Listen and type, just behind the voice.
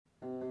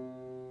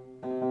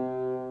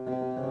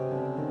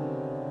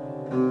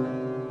Hi,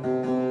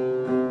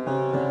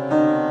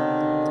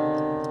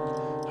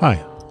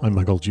 I'm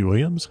Michael G.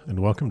 Williams,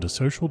 and welcome to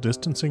Social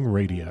Distancing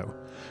Radio.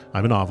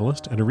 I'm a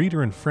novelist, and a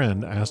reader and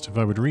friend asked if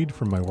I would read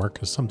from my work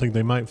as something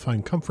they might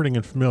find comforting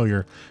and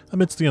familiar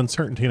amidst the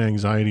uncertainty and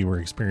anxiety we're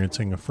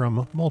experiencing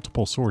from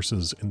multiple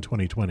sources in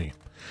 2020.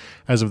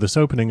 As of this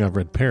opening, I've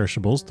read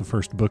Perishables, the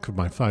first book of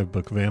my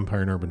 5-book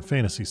vampire and urban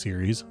fantasy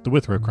series, The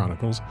Withrow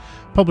Chronicles,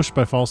 published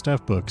by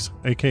Falstaff Books,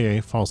 aka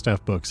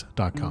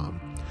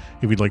falstaffbooks.com.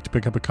 If you'd like to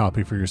pick up a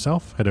copy for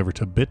yourself, head over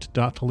to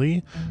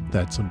bit.ly,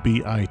 that's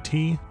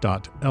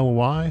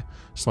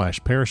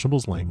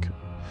bit.ly/perishables link.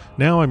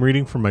 Now I'm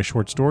reading from my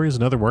short stories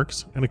and other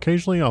works, and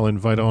occasionally I'll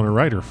invite on a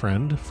writer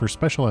friend for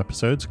special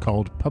episodes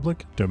called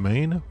Public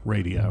Domain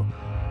Radio.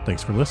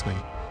 Thanks for listening.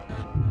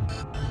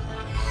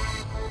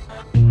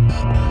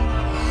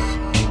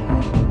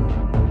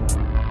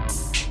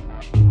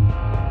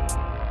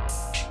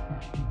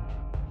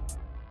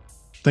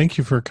 Thank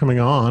you for coming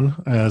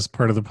on as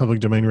part of the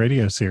Public Domain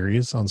Radio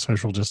series on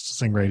Social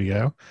Distancing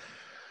Radio.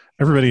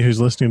 Everybody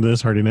who's listening to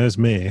this already knows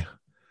me.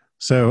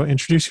 So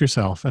introduce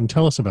yourself and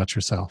tell us about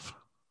yourself.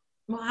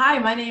 Well, hi,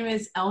 my name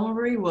is Elma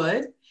Marie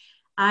Wood.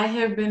 I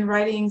have been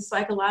writing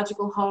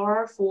psychological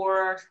horror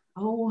for,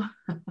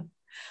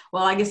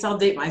 I guess I'll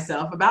date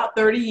myself, about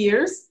 30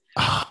 years.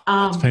 Oh,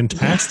 that's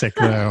fantastic,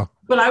 though.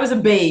 But I was a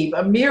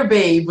mere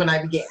babe when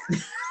I began.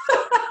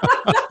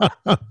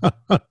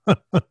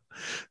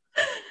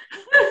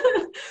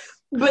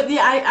 But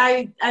yeah,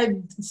 I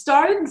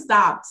started and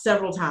stopped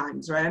several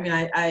times, right? I mean,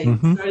 I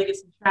started to get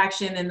some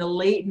traction in the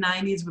late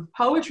 90s with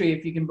poetry,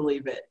 if you can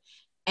believe it.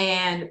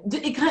 And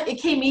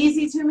it came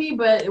easy to me,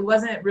 but it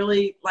wasn't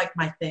really like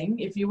my thing,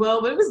 if you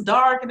will. But it was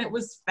dark and it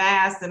was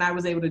fast and I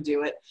was able to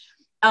do it.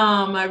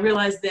 I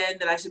realized then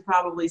that I should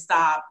probably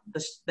stop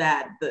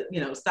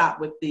stop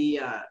with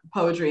the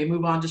poetry and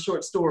move on to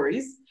short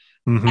stories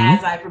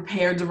as I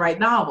prepared to write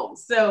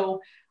novels.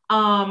 So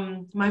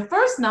my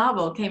first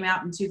novel came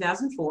out in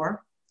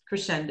 2004,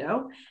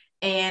 Crescendo.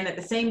 And at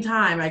the same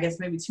time, I guess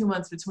maybe 2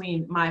 months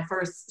between, my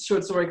first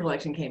short story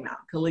collection came out,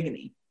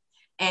 Caligony.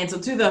 And so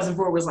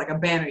 2004 was like a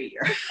banner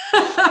year.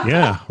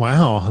 Yeah.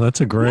 Wow.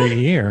 That's a great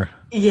year.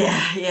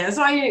 Yeah.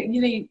 So I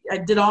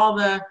did all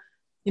the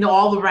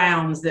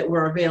rounds that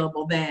were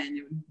available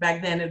then.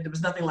 Back then, there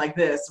was nothing like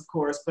this, of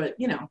course, but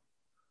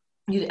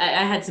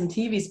I had some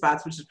TV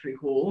spots, which was pretty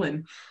cool,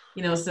 and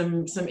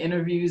some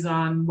interviews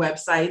on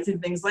websites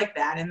and things like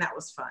that, and that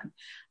was fun.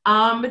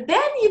 But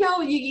then you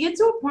get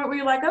to a point where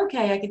you're like,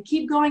 okay, I could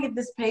keep going at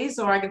this pace,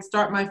 or I could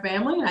start my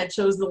family, and I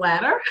chose the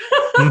latter.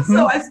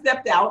 So I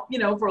stepped out,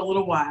 for a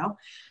little while,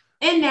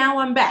 and now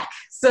I'm back.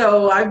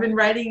 So I've been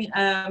writing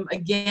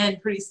again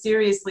pretty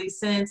seriously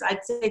since,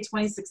 I'd say,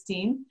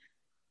 2016,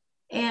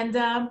 and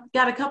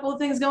got a couple of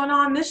things going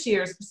on this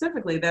year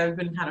specifically that have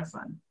been kind of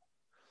fun.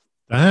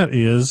 That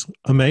is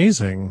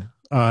amazing.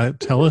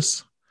 Tell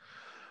us.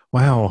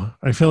 Wow.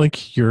 I feel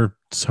like you're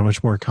so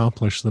much more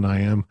accomplished than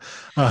I am.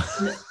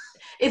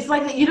 It's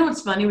like,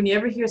 it's funny when you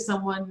ever hear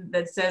someone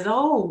that says,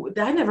 oh,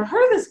 I never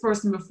heard of this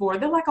person before.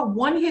 They're like a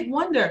one-hit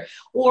wonder,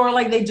 or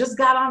like they just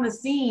got on the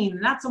scene.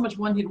 Not so much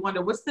one-hit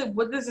wonder. What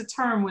is a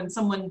term when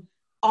someone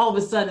all of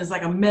a sudden is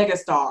like a mega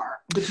star,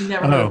 but you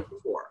never heard of it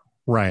before?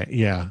 Right.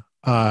 Yeah.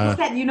 What's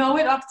that? You know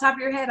it off the top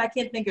of your head? I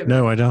can't think of it.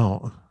 No, I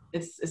don't.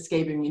 It's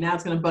escaping me. Now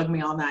it's going to bug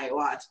me all night.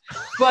 Watch.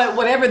 But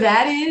whatever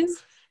that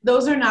is,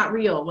 those are not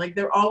real. Like,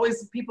 they're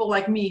always people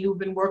like me who've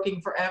been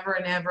working forever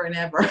and ever and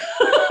ever.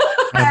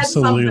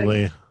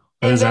 Absolutely.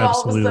 That is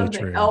absolutely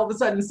true. All of a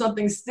sudden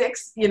something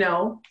sticks, and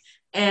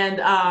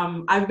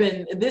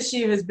this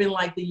year has been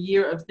like the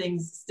year of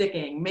things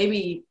sticking.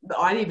 Maybe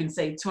I'd even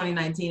say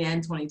 2019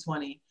 and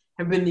 2020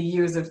 have been the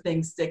years of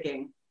things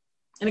sticking.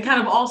 And it kind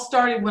of all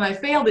started when I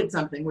failed at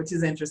something, which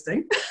is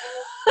interesting.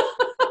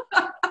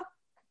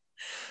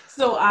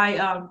 So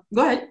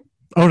go ahead.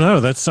 Oh no,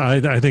 I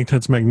think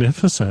that's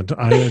magnificent.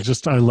 I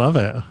love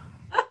it.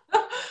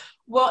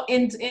 Well,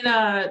 one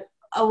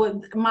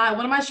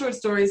of my short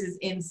stories is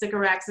in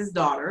Sycorax's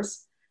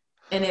Daughters,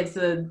 and it's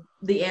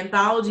the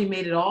anthology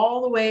made it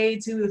all the way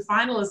to the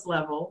finalist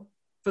level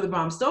for the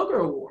Bram Stoker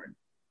Award,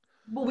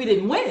 but we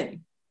didn't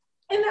win,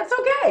 and that's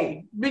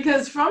okay,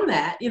 because from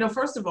that,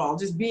 first of all,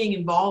 just being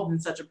involved in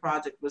such a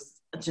project was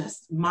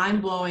just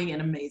mind-blowing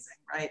and amazing,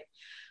 right?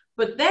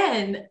 But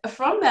then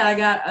from that, I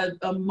got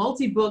a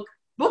multi-book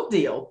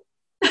deal.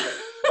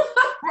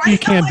 Right? You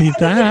can't beat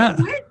that.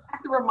 I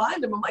have to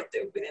remind him. I'm like,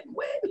 dude, we didn't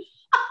win.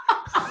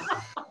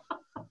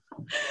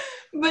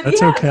 But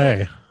that's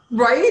okay.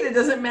 Right? It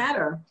doesn't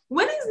matter.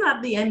 Winning's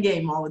not the end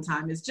game all the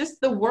time. It's just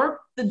the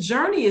work. The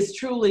journey is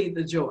truly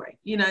the joy.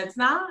 It's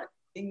not,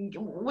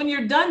 when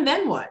you're done,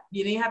 then what?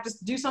 You have to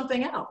do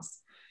something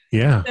else.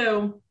 Yeah.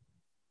 So,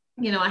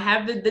 I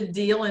have the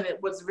deal, and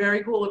what's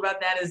very cool about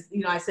that is,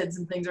 I said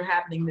some things are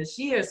happening this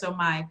year. So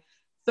my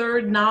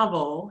third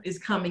novel is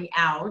coming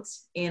out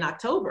in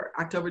October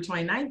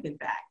 29th, in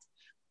fact.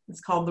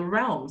 It's called The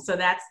Realm. So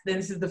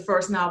this is the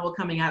first novel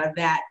coming out of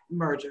that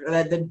merger,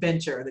 that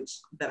venture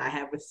that I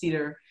have with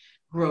Cedar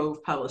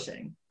Grove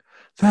Publishing.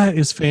 That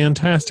is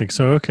fantastic.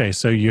 So, okay,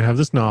 so you have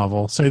this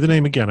novel. Say the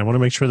name again. I want to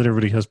make sure that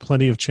everybody has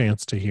plenty of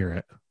chance to hear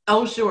it.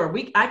 Oh, sure.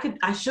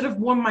 I should have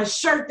worn my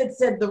shirt that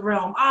said The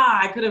Realm.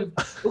 It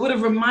would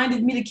have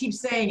reminded me to keep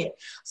saying it.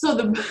 So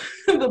the,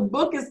 the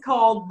book is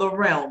called The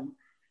Realm,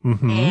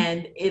 Mm-hmm.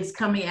 and it's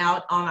coming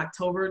out on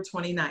October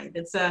 29th.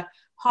 It's a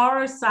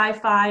horror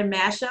sci-fi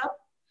mashup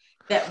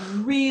that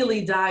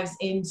really dives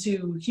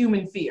into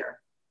human fear.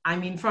 I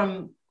mean,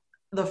 from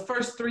the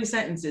first three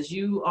sentences,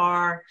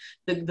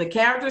 the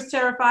character's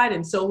terrified,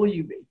 and so will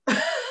you be.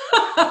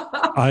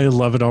 I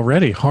love it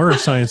already. Horror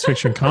science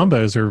fiction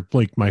combos are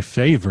like my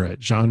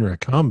favorite genre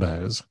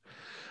combos.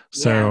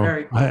 Yeah, So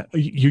very cool.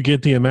 you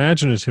get the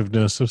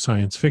imaginativeness of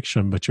science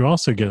fiction, but you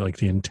also get like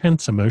the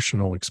intense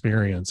emotional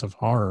experience of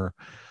horror.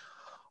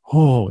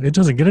 Oh, it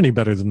doesn't get any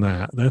better than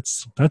that.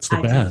 That's the I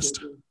tend to best.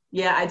 agree.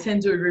 Yeah, I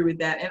tend to agree with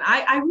that. And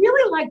I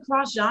really like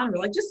cross genre.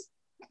 Like, just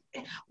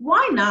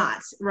why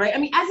not? Right. I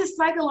mean, as a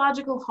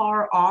psychological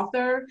horror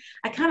author,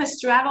 I kind of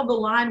straddle the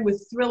line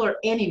with thriller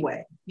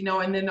anyway,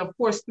 and then of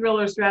course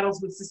thriller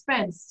straddles with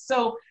suspense.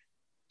 So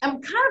I'm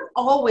kind of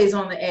always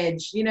on the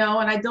edge, and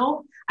I'm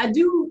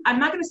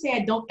not going to say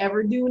I don't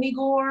ever do any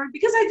gore,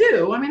 because I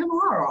do. I mean, I'm a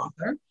horror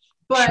author,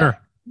 but Sure.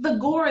 the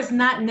gore is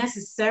not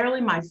necessarily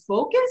my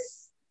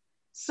focus.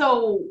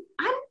 So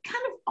I'm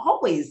kind of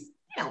always,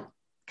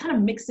 kind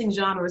of mixing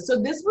genres.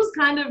 So this was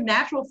kind of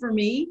natural for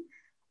me.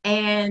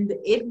 And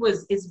it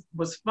was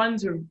fun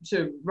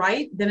to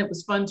write. Then it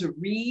was fun to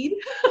read.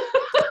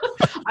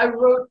 I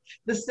wrote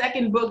the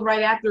second book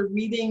right after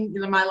reading,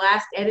 my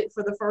last edit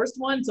for the first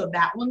one. So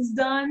that one's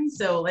done.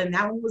 And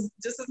that one was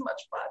just as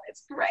much fun.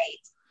 It's great.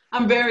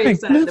 I'm very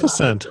excited about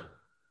Magnificent. it.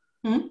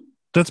 Hmm?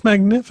 That's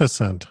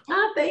magnificent.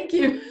 Thank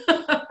you.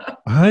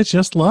 I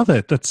just love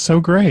it. That's so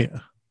great.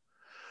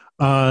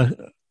 Uh,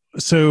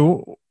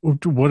 so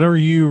what are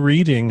you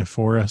reading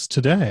for us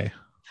today?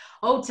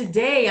 Oh,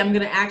 today I'm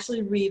going to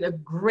actually read a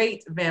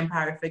great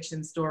vampire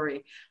fiction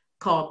story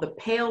called The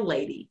Pale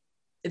Lady.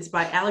 It's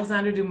by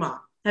Alexander Dumas.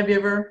 Have you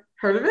ever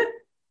heard of it?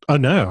 Oh,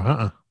 no.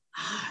 Uh-uh.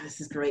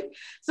 This is great.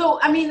 So,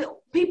 I mean,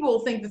 people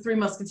think the Three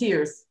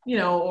Musketeers,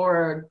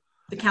 or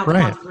the Count of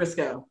Right. Monte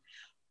Cristo.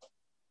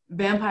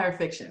 Vampire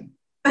fiction.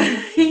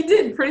 He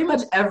did pretty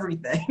much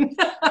everything.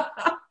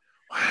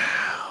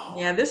 Wow.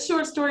 Yeah, this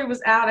short story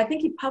was out. I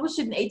think he published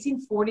it in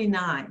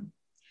 1849.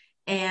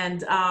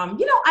 And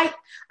I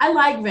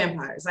like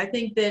vampires. I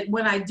think that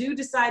when I do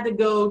decide to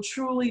go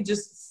truly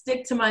just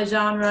stick to my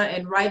genre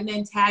and write an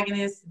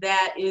antagonist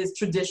that is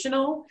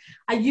traditional,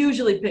 I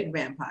usually pick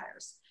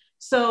vampires.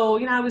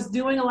 So, I was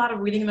doing a lot of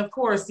reading, and of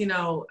course,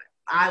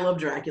 I love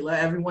Dracula.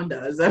 Everyone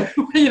does.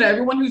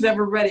 Everyone who's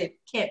ever read it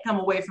can't come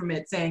away from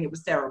it saying it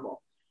was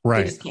terrible. They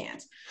Right. just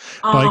can't.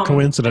 By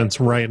coincidence,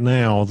 right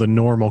now, the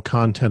normal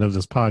content of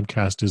this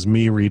podcast is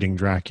me reading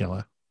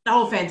Dracula.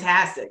 Oh,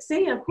 fantastic.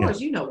 See, of course,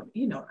 Yeah. you know what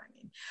I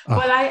mean.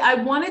 But I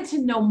wanted to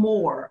know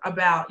more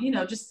about,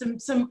 just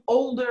some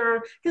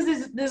older,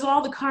 because there's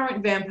all the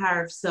current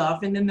vampire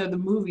stuff, and then there are the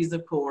movies,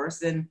 of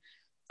course. And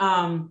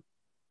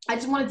I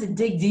just wanted to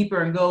dig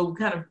deeper and go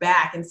kind of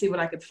back and see what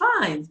I could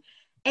find.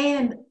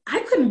 And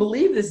I couldn't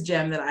believe this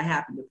gem that I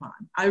happened upon.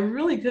 I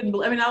really couldn't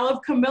believe. I mean, I love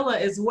Camilla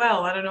as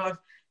well. I don't know if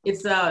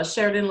it's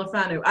Sheridan Le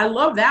Fanu. I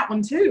love that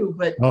one too.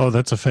 But Oh,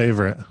 that's a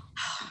favorite.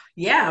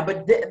 yeah,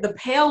 but the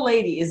Pale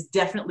Lady is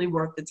definitely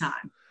worth the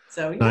time.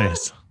 So yeah.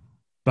 Nice.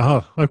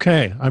 Oh,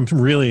 okay. I'm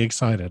really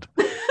excited.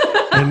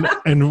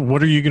 And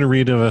what are you going to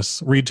read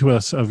to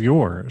us of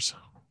yours?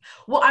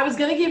 Well, I was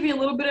going to give you a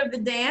little bit of the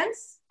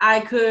dance. I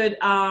could,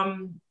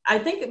 I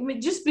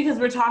think just because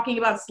we're talking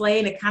about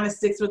slaying, it kind of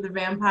sticks with the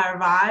vampire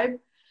vibe.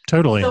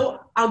 Totally. So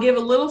I'll give a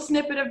little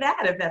snippet of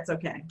that, if that's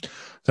okay.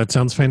 That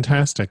sounds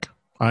fantastic.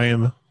 I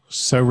am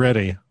so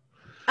ready.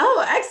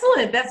 Oh,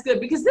 excellent. That's good,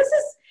 because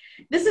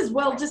this is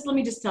well, just let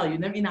me just tell you,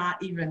 let me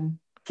not even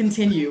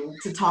continue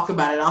to talk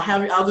about it.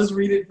 I'll just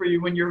read it for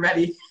you when you're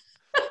ready.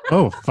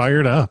 Oh,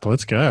 fired up.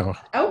 Let's go.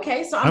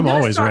 Okay, so I'm going to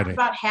always start ready.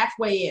 about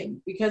halfway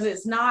in, because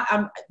it's not,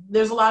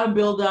 there's a lot of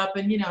build up,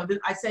 and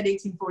I said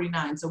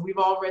 1849, so we've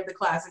all read the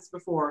classics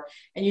before,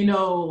 and you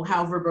know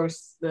how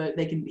verbose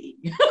they can be.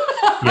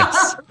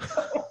 Yes.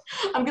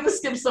 I'm going to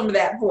skip some of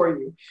that for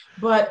you,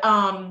 but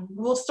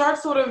we'll start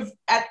sort of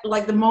at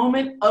like the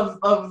moment of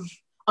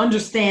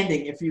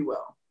understanding, if you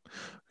will.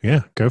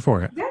 Yeah, go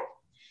for it. Okay.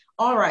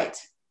 All right.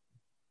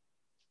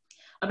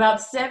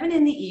 About 7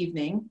 in the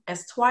evening,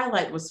 as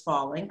twilight was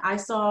falling, I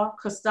saw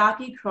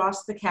Kostaki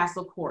cross the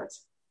castle court.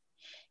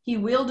 He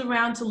wheeled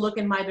around to look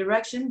in my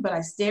direction, but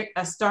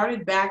I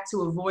started back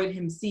to avoid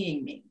him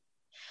seeing me.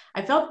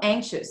 I felt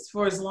anxious,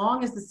 for as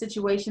long as the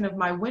situation of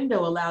my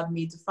window allowed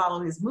me to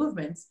follow his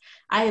movements,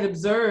 I had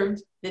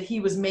observed that he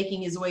was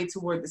making his way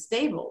toward the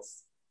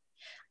stables.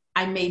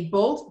 I made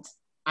bold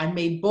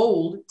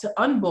to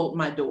unbolt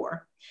my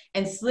door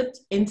and slipped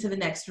into the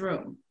next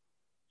room,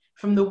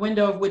 from the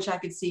window of which I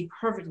could see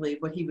perfectly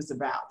what he was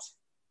about.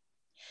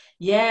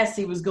 Yes,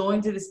 he was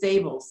going to the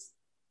stables.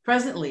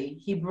 Presently,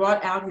 he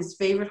brought out his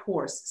favorite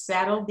horse,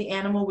 saddled the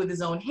animal with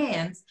his own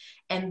hands,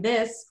 and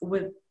this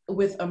with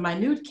a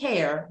minute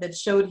care that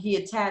showed he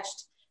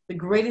attached the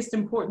greatest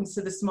importance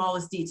to the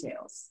smallest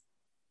details.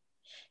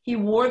 He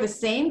wore the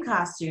same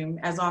costume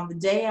as on the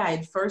day I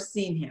had first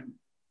seen him,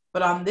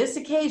 but on this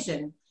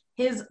occasion,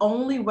 his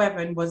only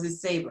weapon was his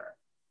saber.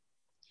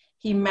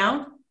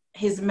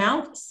 His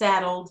mount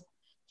saddled,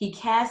 he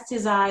cast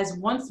his eyes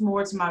once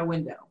more to my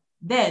window.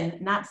 Then,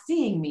 not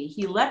seeing me,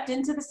 he leapt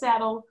into the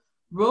saddle,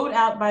 rode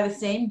out by the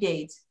same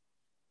gate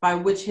by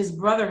which his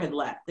brother had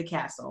left the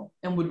castle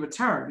and would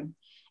return,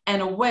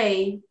 and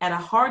away at a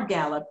hard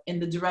gallop in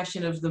the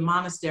direction of the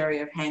monastery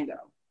of Hango.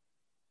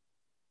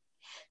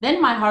 Then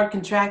my heart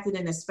contracted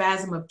in a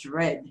spasm of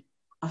dread.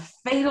 A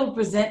fatal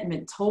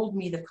presentiment told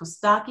me that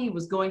Kostaki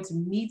was going to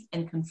meet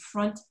and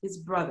confront his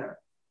brother.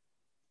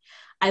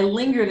 I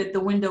lingered at the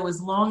window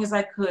as long as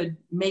I could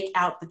make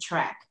out the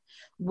track,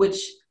 which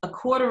a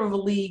quarter of a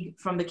league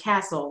from the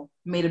castle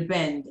made a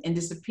bend and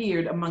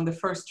disappeared among the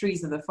first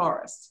trees of the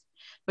forest.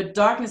 But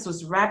darkness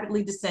was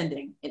rapidly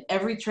descending, and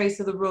every trace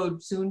of the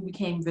road soon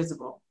became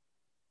visible.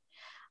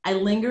 I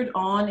lingered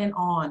on and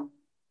on.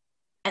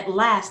 At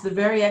last, the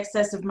very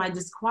excess of my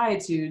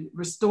disquietude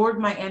restored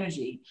my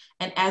energy,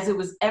 and as it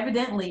was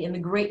evidently in the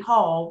great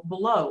hall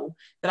below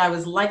that I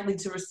was likely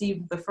to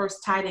receive the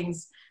first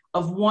tidings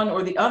of one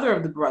or the other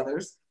of the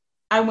brothers,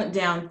 I went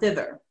down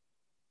thither.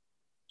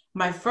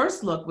 My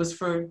first look was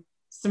for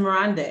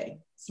Smarande.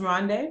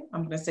 Smarande?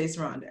 I'm going to say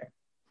Smarande.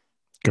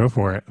 Go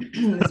for it.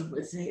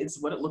 It's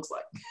what it looks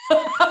like.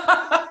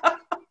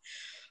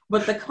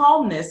 But the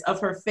calmness of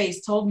her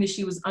face told me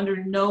she was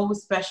under no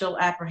special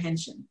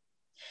apprehension.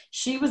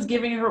 She was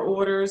giving her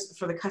orders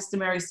for the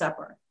customary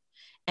supper,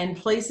 and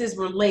places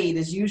were laid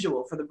as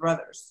usual for the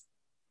brothers.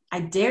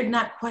 I dared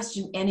not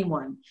question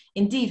anyone.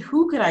 Indeed,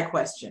 who could I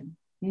question?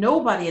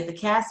 Nobody at the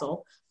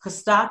castle,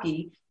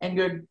 Kostaki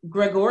and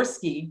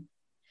Gregorsky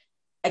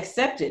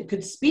excepted,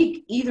 could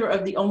speak either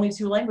of the only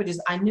two languages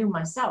I knew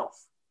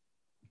myself.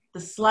 The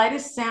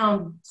slightest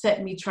sound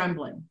set me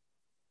trembling.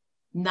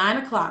 9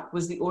 o'clock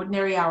was the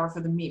ordinary hour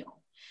for the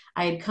meal.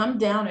 I had come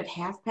down at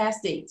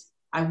 8:30.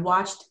 I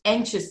watched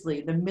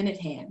anxiously the minute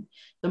hand,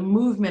 the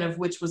movement of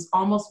which was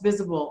almost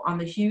visible on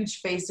the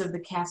huge face of the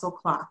castle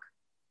clock.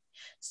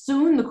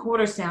 Soon the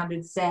quarter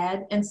sounded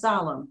sad and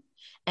solemn,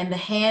 and the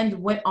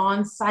hand went on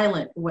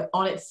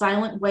its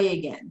silent way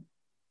again.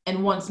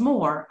 And once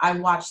more, I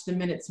watched the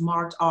minutes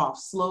marked off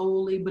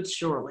slowly but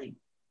surely.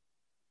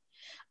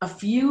 A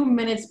few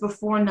minutes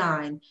before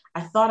 9,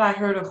 I thought I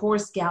heard a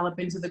horse gallop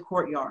into the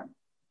courtyard.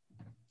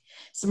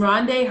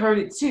 Smarande heard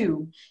it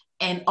too,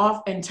 and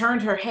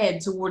turned her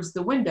head towards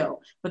the window,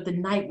 but the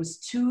night was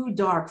too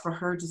dark for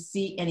her to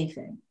see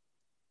anything.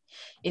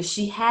 If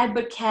she had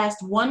but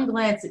cast one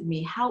glance at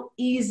me, how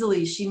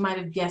easily she might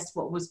have guessed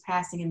what was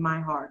passing in my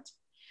heart.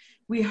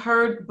 We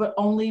heard but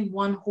only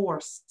one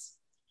horse.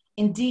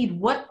 Indeed,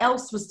 what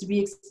else was to be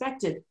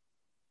expected?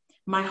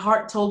 My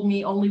heart told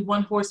me only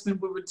one horseman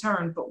would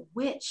return, but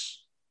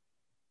which?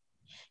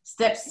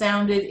 Steps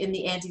sounded in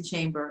the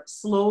antechamber,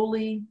 slow,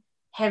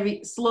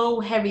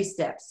 heavy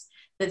steps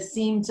that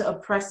seemed to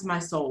oppress my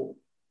soul.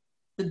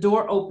 The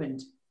door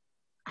opened.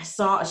 I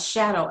saw a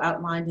shadow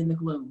outlined in the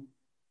gloom.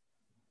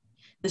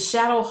 The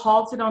shadow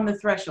halted on the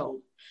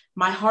threshold.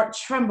 My heart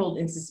trembled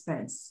in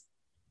suspense.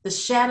 The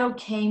shadow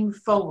came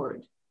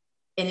forward,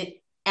 and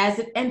as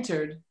it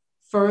entered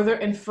further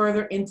and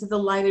further into the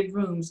lighted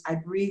rooms, I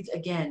breathed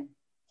again.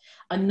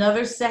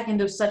 Another second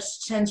of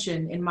such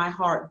tension in my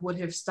heart would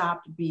have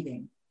stopped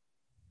beating.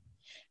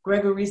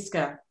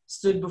 Gregoriska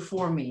stood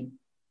before me,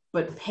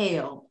 but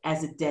pale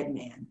as a dead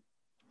man.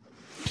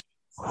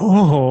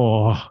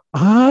 Oh,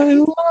 I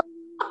love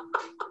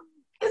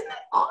Isn't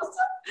that awesome?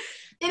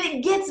 And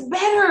it gets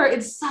better.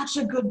 It's such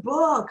a good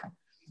book.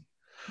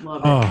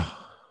 Love it. Oh,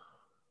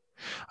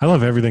 I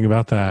love everything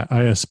about that.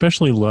 I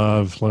especially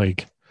love,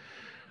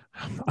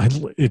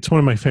 it's one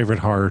of my favorite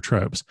horror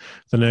tropes.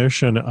 The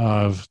notion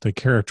of the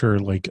character,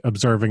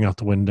 observing out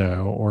the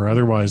window or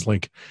otherwise,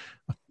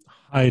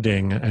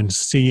 hiding and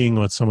seeing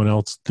what someone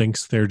else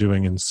thinks they're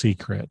doing in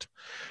secret.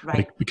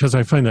 Right. Because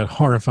I find that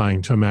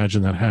horrifying to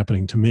imagine that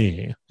happening to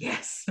me.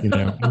 Yes.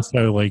 And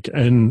so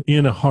and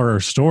in a horror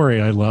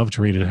story, I love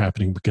to read it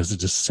happening because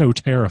it's just so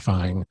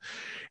terrifying.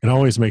 It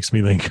always makes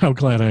me think how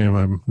glad I am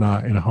I'm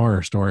not in a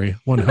horror story.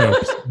 One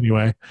hopes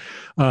anyway.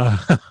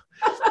 But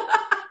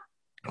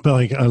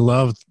I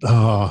love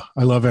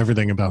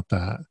everything about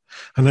that.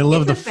 And I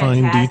love the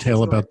fine detail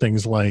story about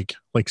things like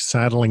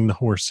saddling the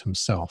horse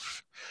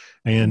himself.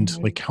 And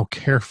how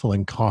careful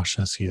and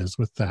cautious he is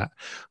with that.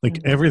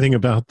 Everything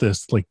about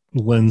this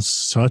lends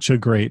such a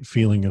great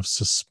feeling of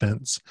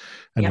suspense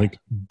and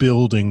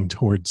building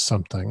towards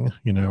something,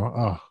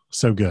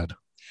 so good.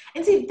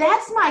 And see,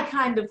 that's my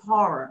kind of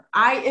horror.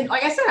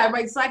 Like I said, I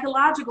write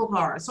psychological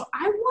horror. So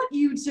I want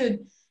you to,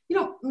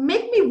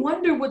 make me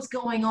wonder what's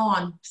going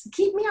on.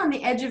 Keep me on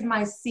the edge of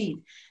my seat,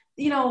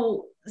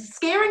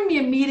 scaring me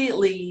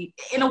immediately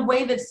in a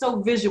way that's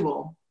so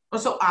visual or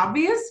so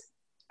obvious.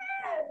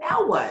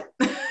 Now what?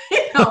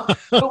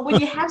 But when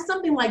you have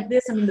something like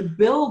this, I mean, the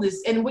build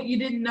is, and what you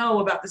didn't know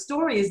about the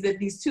story is that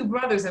these two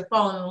brothers have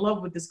fallen in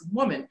love with this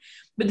woman.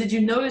 But did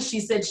you notice she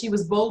said she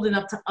was bold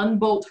enough to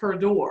unbolt her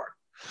door?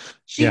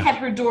 She had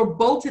her door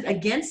bolted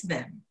against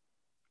them.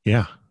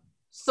 Yeah.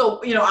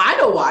 So, I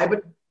know why,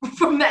 but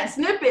from that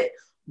snippet,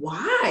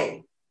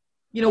 why?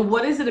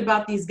 What is it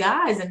about these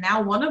guys? And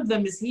now one of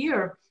them is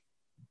here.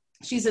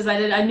 She says,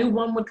 I knew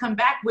one would come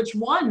back. Which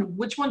one?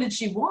 Which one did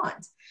she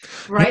want?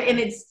 Right. And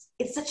it's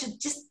such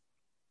just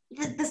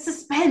the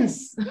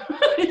suspense,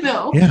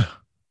 Yeah.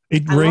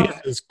 It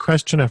raises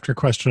question after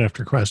question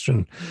after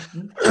question,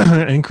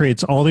 and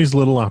creates all these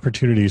little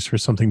opportunities for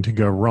something to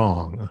go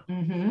wrong,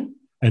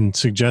 and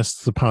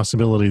suggests the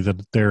possibility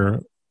that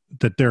there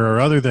are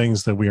other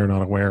things that we are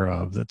not aware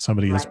of, that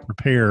somebody is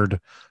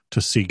prepared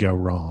to see go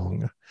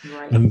wrong.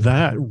 Right. And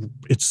that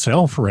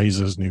itself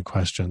raises new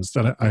questions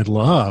that I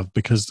love,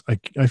 because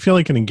I feel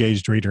like an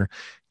engaged reader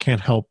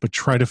can't help but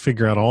try to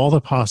figure out all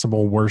the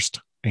possible worst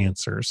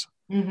answers.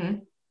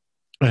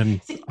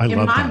 And see, I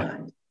love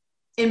that.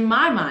 In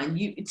my mind,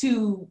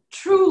 to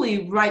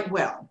truly write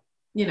well,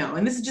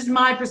 and this is just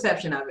my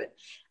perception of it.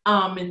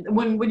 And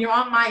when you're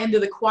on my end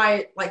of the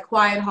quiet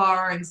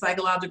horror and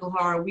psychological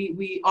horror,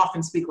 we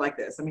often speak like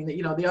this. I mean,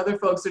 the other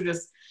folks are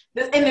just,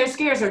 and their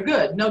scares are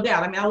good, no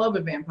doubt. I mean, I love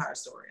a vampire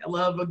story. I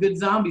love a good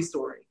zombie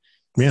story.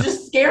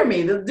 Just scare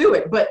me, they'll do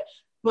it.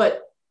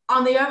 But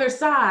on the other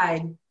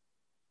side,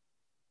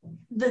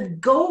 the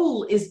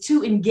goal is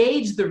to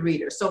engage the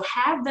reader. So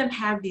have them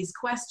have these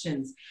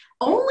questions.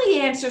 Only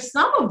answer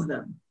some of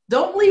them.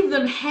 Don't leave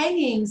them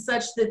hanging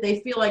such that they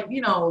feel like,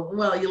 you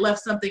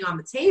left something on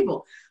the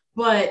table.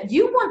 But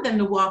you want them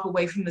to walk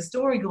away from the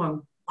story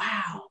going,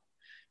 wow,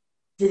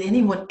 did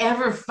anyone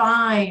ever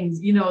find,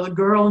 the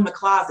girl in the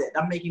closet?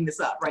 I'm making this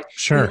up, right?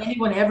 Sure. Did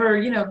anyone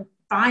ever,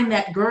 find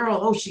that girl?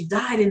 Oh, she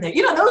died in there.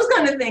 Those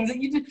kind of things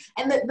that you do.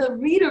 And the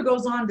reader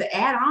goes on to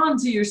add on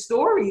to your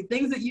story,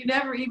 things that you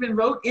never even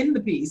wrote in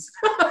the piece.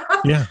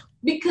 Yeah.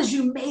 Because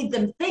you made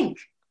them think.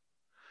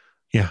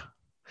 Yeah.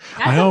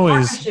 That's a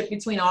partnership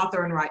between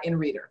author and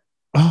reader.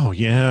 Oh,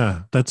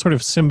 yeah. That sort of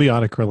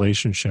symbiotic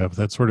relationship,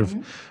 that sort of,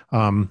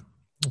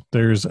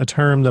 there's a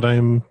term that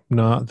I'm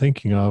not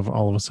thinking of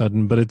all of a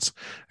sudden, but it's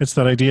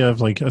that idea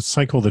of like a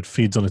cycle that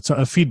feeds on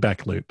a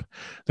feedback loop.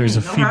 There's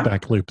a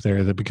feedback loop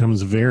there that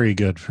becomes very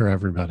good for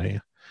everybody.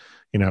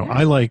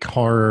 I like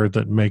horror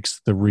that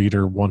makes the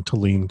reader want to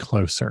lean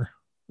closer,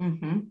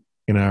 and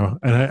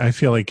I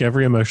feel like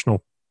every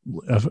emotional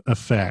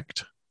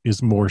effect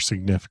is more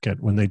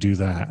significant when they do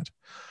that,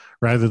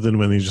 rather than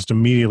when they just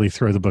immediately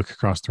throw the book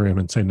across the room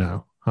and say,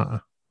 no.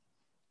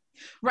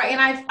 Right. And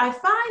I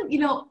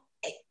find,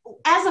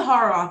 as a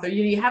horror author,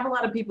 you have a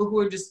lot of people who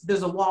are just,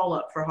 there's a wall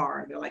up for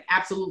horror. They're like,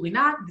 absolutely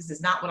not. This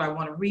is not what I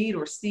want to read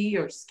or see,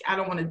 or I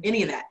don't want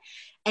any of that.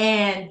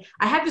 And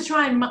I have to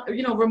try and,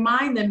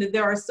 remind them that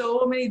there are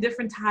so many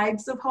different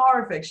types of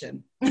horror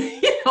fiction.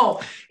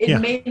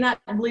 It may not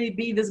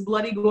be this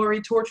bloody,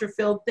 gory,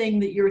 torture-filled thing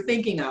that you're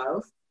thinking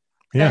of.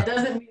 That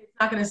doesn't mean it's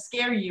not going to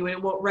scare you and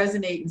it won't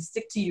resonate and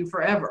stick to you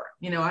forever.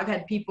 I've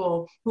had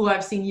people who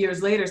I've seen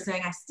years later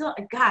saying,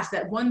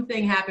 that one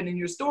thing happened in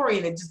your story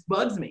and it just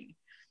bugs me.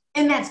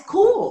 And that's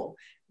cool.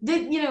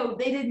 They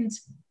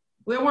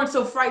weren't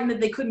so frightened that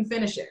they couldn't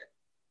finish it.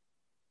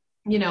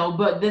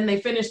 But then they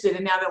finished it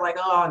and now they're like,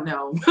 oh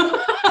no,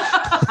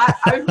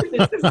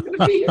 this is going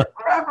to be here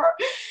forever.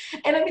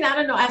 And I mean, I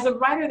don't know, as a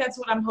writer, that's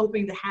what I'm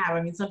hoping to have.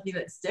 I mean, something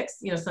that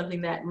sticks,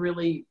 something that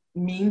really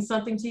means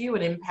something to you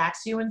and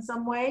impacts you in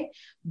some way,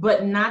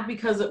 but not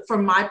because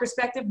from my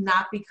perspective,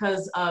 not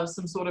because of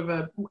some sort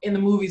of in the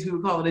movies, we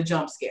would call it a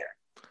jump scare,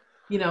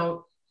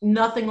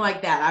 nothing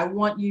like that. I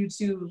want you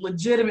to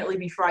legitimately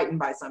be frightened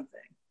by something,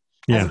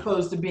 as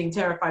opposed to being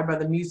terrified by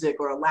the music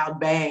or a loud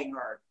bang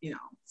or,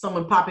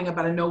 someone popping up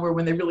out of nowhere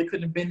when they really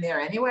couldn't have been there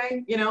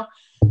anyway,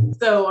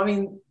 So, I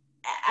mean,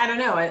 I don't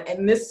know.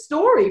 And this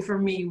story for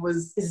me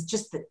is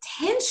just the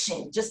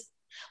tension, just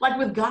like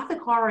with Gothic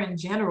horror in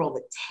general,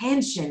 the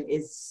tension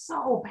is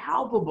so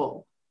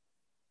palpable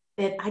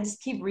that I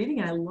just keep reading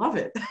and I love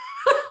it.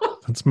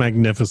 That's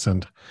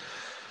magnificent.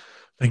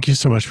 Thank you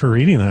so much for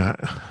reading that.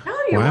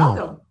 Oh, you're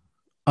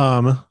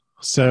welcome.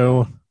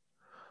 So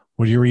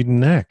what are you reading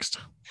next?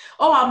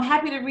 Oh, I'm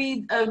happy to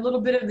read a little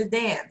bit of The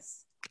Dance.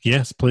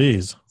 Yes,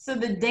 please. So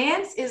The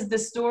Dance is the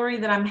story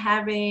that I'm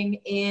having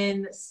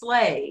in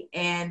Slay.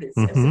 And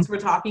since we're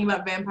talking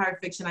about vampire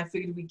fiction, I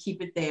figured we'd keep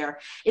it there.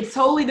 It's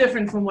totally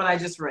different from what I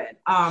just read.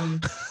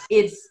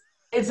 It's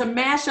a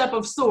mashup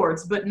of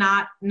sorts, but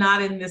not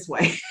in this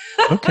way.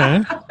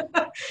 Okay.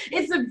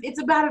 It's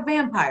about a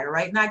vampire,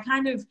 right? And I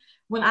kind of,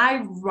 when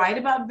I write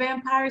about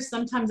vampires,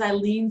 sometimes I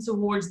lean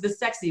towards the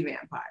sexy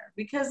vampire.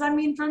 Because, I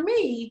mean, for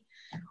me,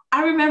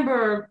 I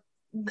remember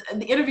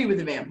the Interview with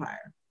the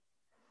Vampire.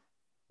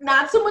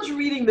 Not so much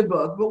reading the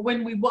book, but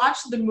when we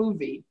watched the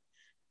movie,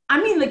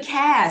 I mean, the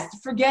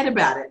cast, forget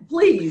about it.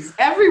 Please,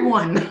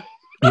 everyone.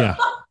 Yeah.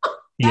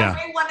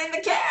 Everyone in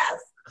the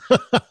cast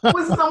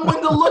was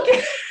someone to look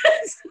at.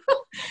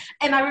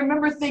 And I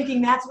remember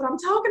thinking, that's what I'm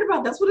talking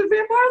about. That's what a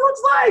vampire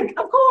looks like,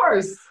 of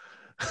course.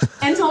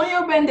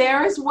 Antonio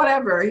Banderas,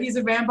 whatever. He's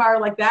a vampire.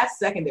 Like, that's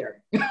secondary.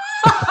 He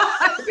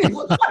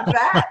looks like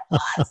that.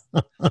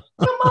 What?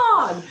 Come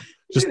on.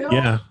 Just,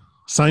 yeah.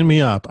 Sign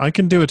me up. I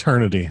can do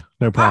eternity.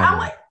 No problem. I'm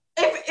like,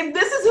 if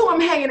this is who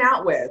I'm hanging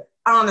out with,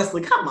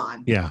 honestly, come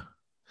on. Yeah.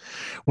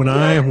 When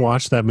I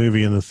watched that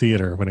movie in the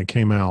theater, when it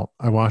came out,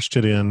 I watched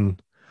it in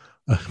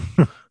a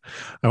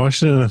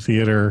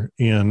theater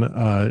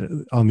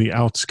on the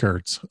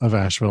outskirts of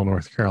Asheville,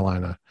 North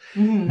Carolina.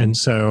 Mm-hmm. And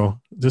so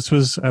this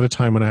was at a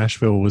time when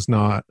Asheville was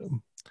not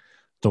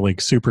the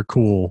like super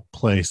cool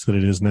place that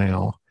it is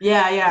now.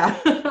 Yeah.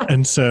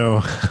 And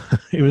so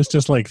it was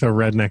just like the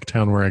redneck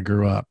town where I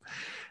grew up.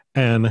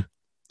 And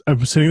I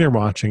was sitting there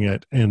watching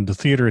it, and the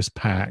theater is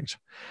packed.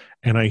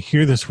 And I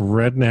hear this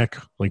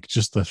redneck, like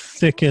just the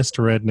thickest,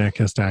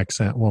 redneckest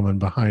accent woman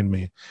behind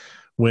me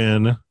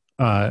when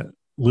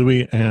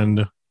Louis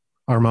and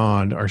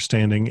Armand are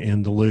standing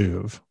in the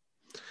Louvre.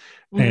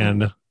 Mm-hmm.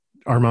 And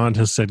Armand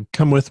has said,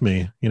 come with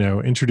me,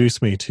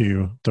 introduce me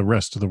to the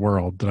rest of the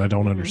world that I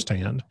don't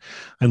understand.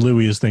 And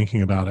Louis is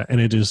thinking about it.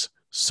 And it is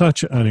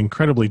such an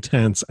incredibly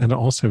tense and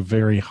also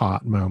very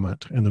hot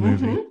moment in the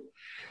movie.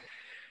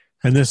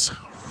 And this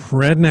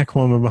redneck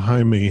woman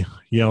behind me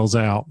yells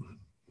out,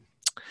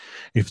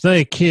 if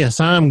they kiss,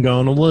 I'm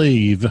going to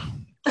leave.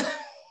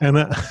 And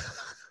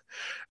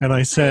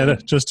I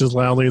said just as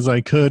loudly as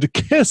I could,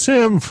 kiss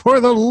him, for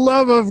the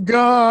love of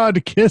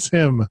God, kiss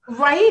him.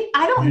 Right?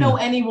 I don't know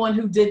anyone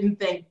who didn't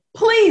think,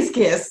 please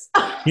kiss.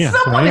 Yeah,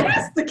 someone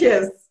has to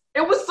kiss.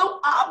 It was so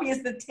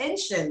obvious. The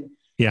tension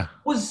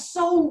was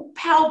so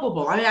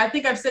palpable. I mean, I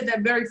think I've said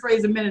that very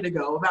phrase a minute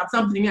ago about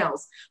something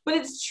else, but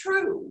it's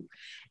true.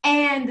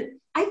 And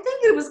I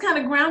think it was kind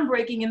of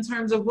groundbreaking in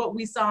terms of what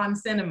we saw in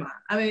cinema.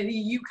 I mean,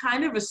 you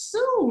kind of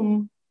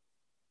assume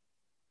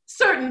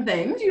certain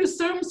things. You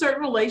assume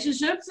certain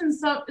relationships and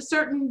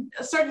certain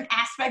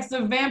aspects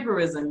of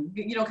vampirism,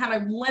 kind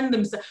of lend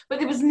themselves.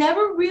 But it was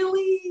never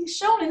really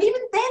shown. And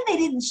even then, they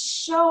didn't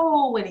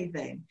show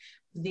anything.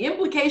 The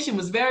implication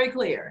was very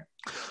clear.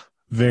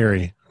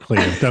 Very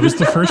clear. That was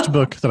the first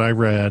book that I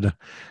read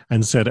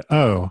and said,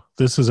 oh,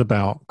 this is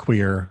about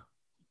queer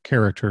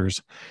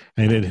characters,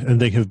 and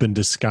they have been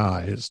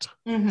disguised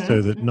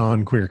so that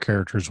non-queer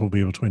characters will be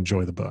able to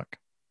enjoy the book.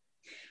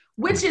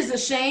 Which is a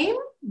shame,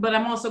 but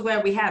I'm also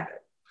glad we have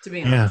it, to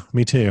be honest. Yeah,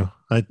 me too.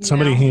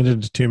 Somebody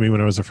handed it to me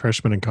when I was a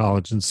freshman in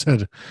college and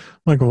said,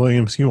 Michael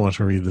Williams, you want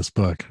to read this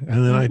book?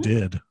 And then I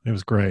did. It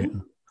was great.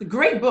 It's a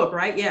great book,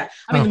 right? Yeah.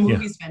 I mean, the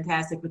movie's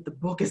fantastic, but the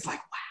book is like,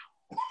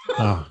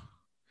 wow.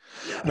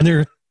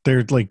 And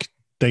they're like,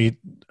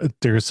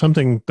 there's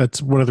something that's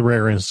one of the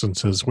rare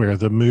instances where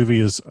the movie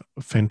is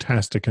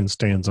fantastic and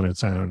stands on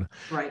its own.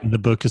 Right. And the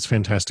book is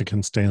fantastic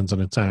and stands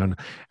on its own.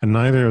 And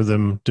neither of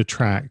them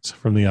detract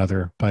from the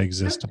other by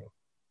existing.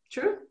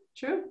 True.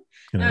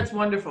 That's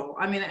wonderful.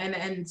 I mean,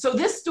 and so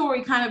this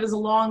story kind of is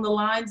along the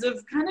lines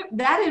of kind of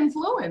that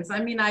influence. I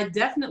mean, I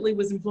definitely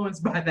was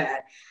influenced by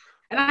that.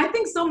 And I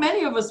think so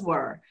many of us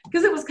were,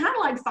 because it was kind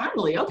of like,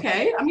 finally,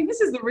 okay, I mean,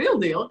 this is the real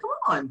deal. Come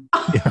on,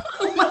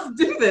 let's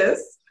do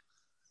this.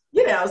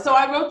 So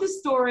I wrote this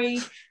story,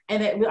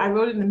 and I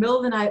wrote it in the middle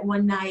of the night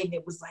one night, and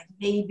it was like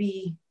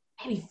maybe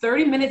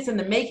 30 minutes in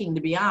the making,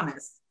 to be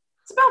honest.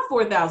 It's about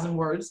 4,000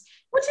 words,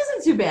 which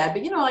isn't too bad.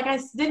 But, I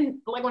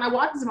didn't, like when I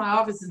walked into my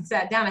office and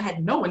sat down, I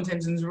had no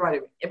intentions of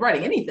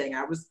writing anything.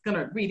 I was going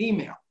to read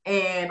email.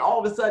 And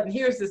all of a sudden,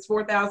 here's this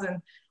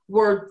 4,000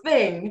 word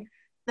thing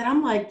that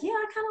I'm like, yeah,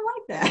 I kind of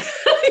like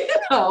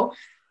that,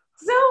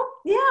 So,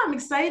 yeah, I'm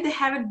excited to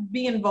have it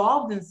be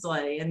involved in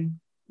Slay. And,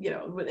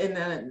 and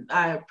then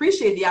I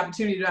appreciate the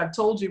opportunity to have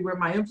told you where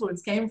my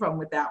influence came from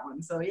with that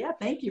one. So, yeah,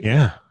 thank you.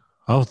 Yeah.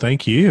 Oh,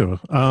 thank you.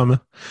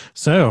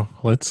 So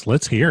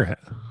let's hear it.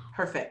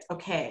 Perfect.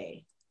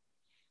 Okay.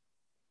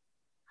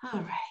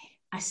 All right.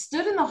 I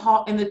stood in the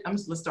hall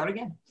let's start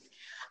again.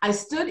 I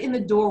stood in the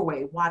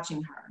doorway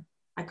watching her.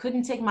 I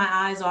couldn't take my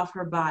eyes off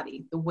her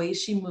body, the way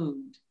she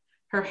moved.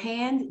 Her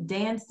hand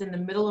danced in the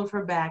middle of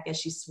her back as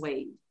she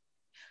swayed.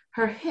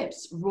 Her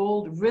hips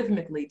rolled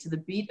rhythmically to the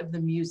beat of the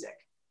music.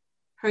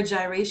 Her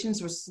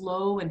gyrations were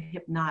slow and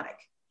hypnotic,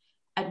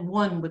 at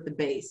one with the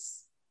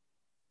bass.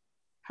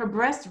 Her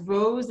breast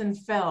rose and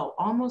fell,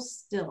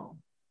 almost still.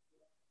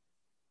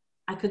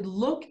 I could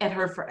look at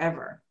her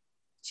forever.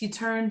 She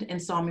turned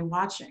and saw me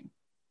watching.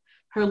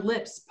 Her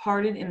lips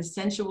parted in a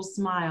sensual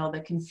smile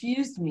that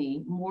confused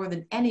me more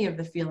than any of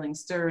the feelings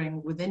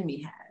stirring within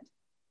me had.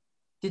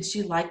 Did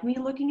she like me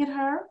looking at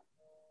her?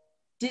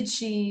 Did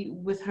she,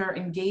 with her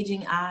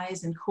engaging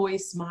eyes and coy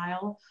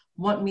smile,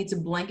 want me to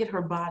blanket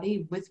her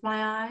body with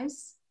my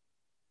eyes?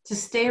 To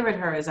stare at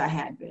her as I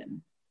had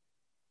been?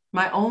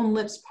 My own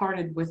lips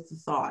parted with the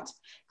thought,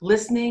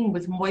 glistening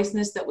with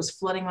moistness that was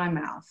flooding my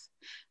mouth.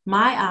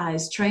 My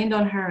eyes trained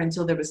on her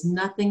until there was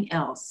nothing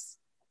else.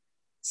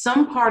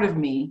 Some part of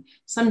me,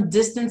 some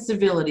distant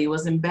civility,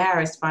 was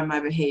embarrassed by my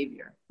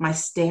behavior, my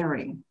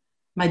staring,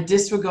 my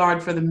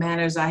disregard for the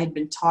manners I had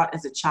been taught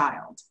as a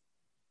child.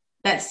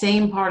 That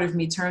same part of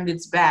me turned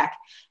its back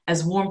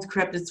as warmth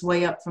crept its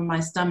way up from my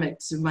stomach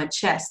to my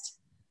chest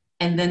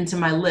and then to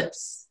my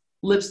lips.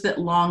 lips that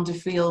longed to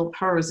feel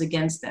hers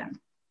against them.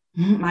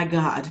 My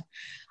God.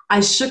 I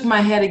shook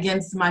my head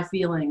against my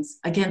feelings,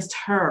 against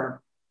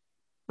her,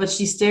 but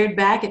she stared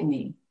back at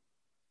me,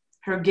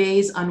 her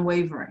gaze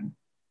unwavering.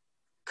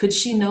 Could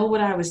she know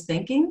what I was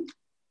thinking?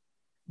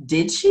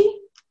 Did she?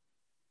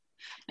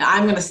 Now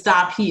I'm going to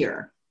stop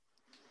here.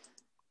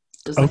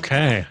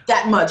 Okay.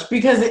 That much,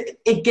 because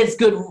it gets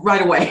good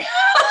right away.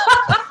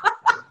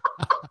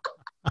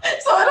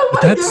 So I don't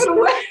want to give it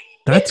away.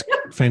 That's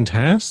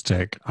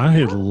fantastic. I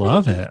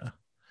love it.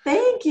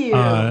 Thank you.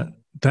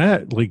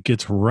 That like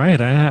gets right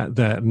at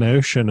that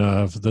notion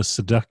of the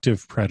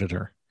seductive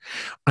predator.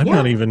 I'm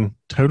not even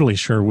totally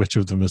sure which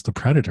of them is the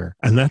predator,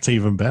 and that's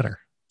even better.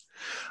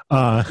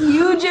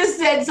 You just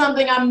said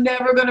something I'm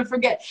never going to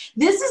forget.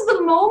 This is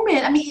the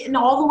moment. I mean, and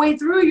all the way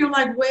through, you're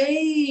like,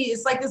 wait,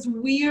 it's like this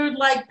weird,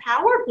 like,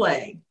 power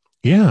play.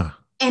 Yeah.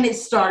 And it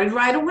started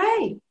right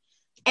away.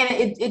 And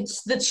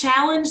it's the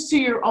challenge to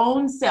your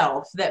own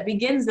self that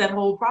begins that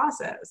whole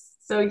process.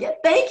 So, yeah,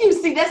 thank you.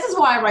 See, this is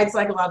why I write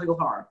psychological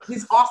horror.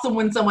 It's awesome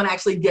when someone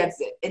actually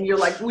gets it. And you're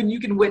like, when you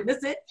can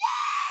witness it,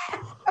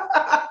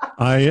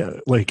 I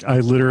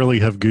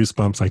literally have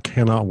goosebumps. I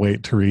cannot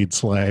wait to read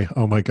Slay.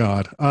 Oh my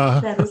God.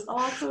 That is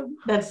awesome.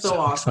 That's so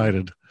awesome.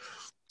 Excited.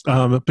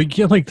 But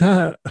yeah, like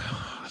that,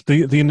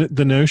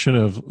 the notion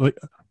of like,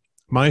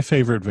 my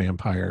favorite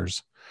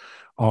vampires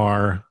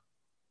are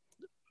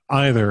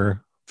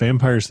either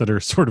vampires that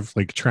are sort of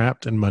like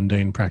trapped in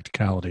mundane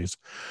practicalities,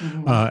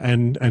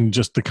 and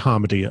just the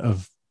comedy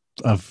of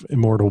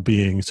immortal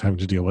beings having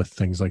to deal with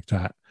things like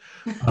that.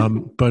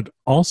 But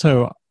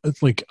also,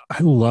 like, I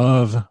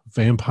love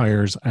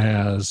vampires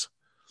as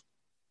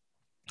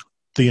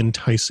the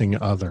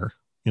enticing other,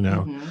 you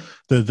know,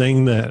 the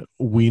thing that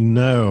we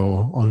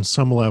know on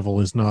some level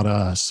is not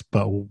us,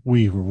 but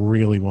we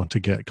really want to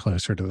get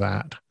closer to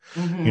that.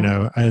 You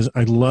know, as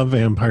I love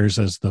vampires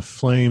as the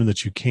flame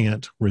that you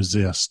can't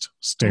resist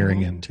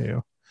staring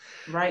into.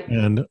 Right.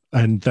 And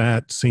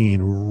that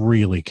scene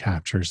really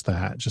captures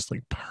that, just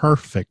like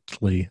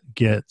perfectly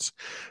gets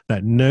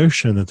that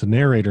notion that the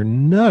narrator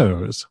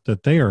knows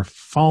that they are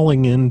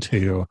falling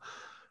into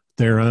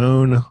their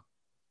own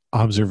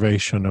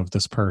observation of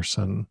this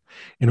person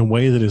in a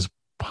way that is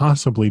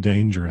possibly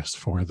dangerous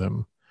for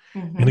them.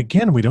 And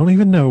again, we don't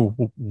even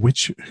know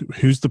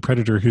who's the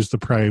predator, who's the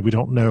prey. We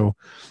don't know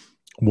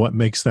what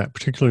makes that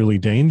particularly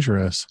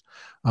dangerous.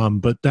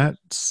 But that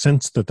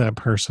sense that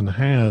person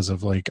has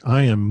of like,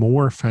 I am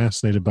more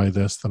fascinated by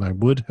this than I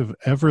would have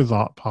ever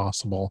thought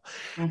possible.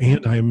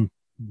 And I'm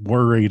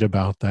worried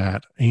about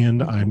that.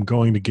 And I'm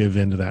going to give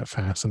in to that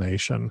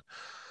fascination.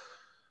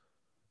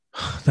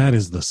 That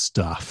is the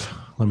stuff.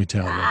 Let me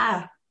tell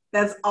you.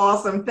 That's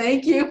awesome.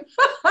 Thank you.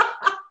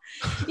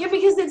 Yeah,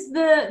 because it's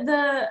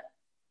the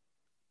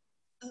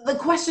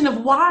question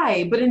of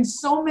why, but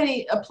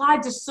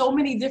applied to so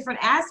many different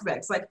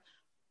aspects. Like,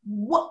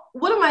 what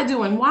am I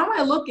doing? Why am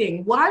I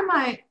looking?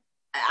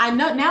 I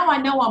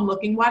know I'm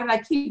looking. Why did I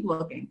keep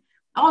looking?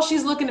 Oh,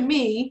 she's looking at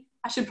me.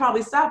 I should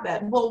probably stop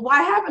that. Well,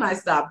 why haven't I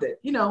stopped it?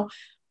 You know,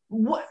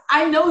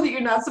 I know that you're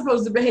not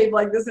supposed to behave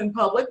like this in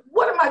public.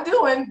 What am I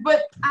doing?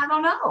 But I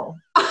don't know.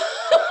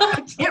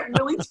 I can't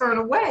really turn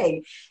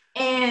away.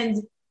 And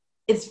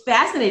it's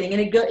fascinating,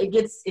 and it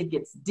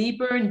gets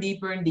deeper and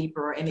deeper and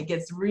deeper, and it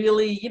gets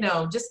really, you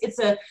know, it's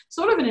a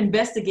sort of an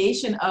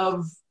investigation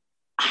of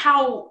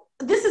how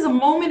this is a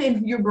moment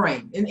in your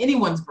brain, in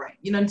anyone's brain,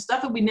 you know,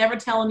 stuff that we never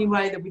tell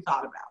anybody that we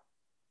thought about,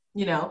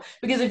 you know,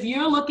 because if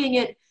you're looking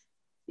at,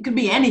 it could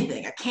be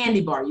anything, a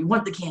candy bar, you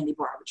want the candy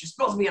bar, but you're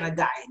supposed to be on a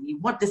diet and you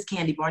want this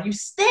candy bar, and you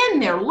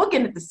stand there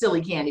looking at the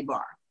silly candy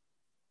bar,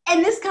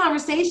 and this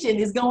conversation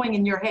is going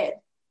in your head.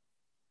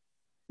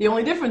 The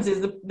only difference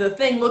is the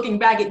thing looking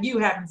back at you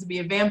happens to be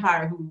a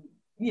vampire who,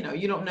 you know,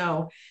 you don't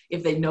know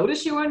if they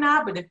notice you or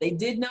not, but if they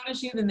did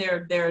notice you, then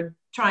they're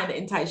trying to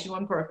entice you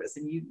on purpose,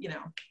 and you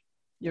know,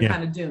 you're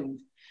kind of doomed.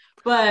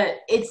 But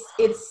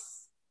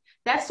it's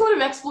that sort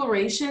of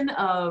exploration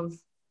of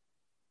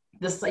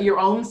your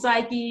own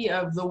psyche,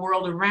 of the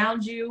world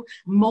around you,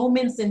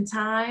 moments in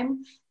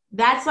time.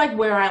 That's like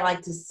where I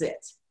like to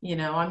sit. You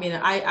know, I mean,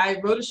 I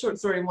wrote a short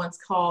story once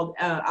called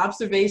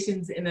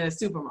Observations in a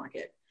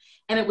Supermarket.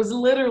 And it was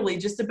literally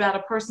just about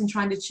a person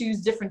trying to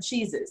choose different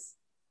cheeses.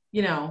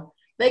 You know,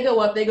 they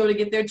go to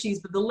get their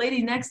cheese, but the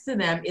lady next to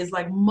them is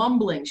like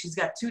mumbling. She's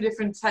got two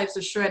different types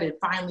of shredded,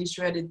 finely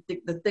shredded,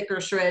 the thicker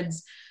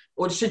shreds,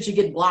 or should she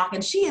get block?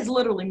 And she is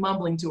literally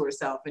mumbling to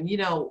herself. And, you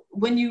know,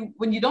 when you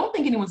don't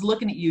think anyone's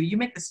looking at you, you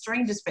make the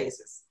strangest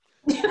faces.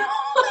 You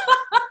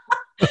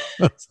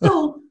know?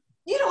 So,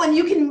 you know, and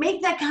you can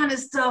make that kind of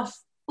stuff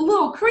a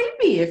little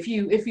creepy if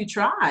you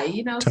try,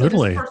 you know.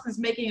 Totally. So this person's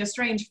making a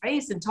strange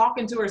face and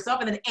talking to herself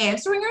and then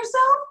answering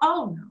herself.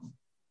 Oh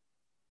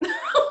no.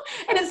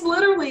 And it's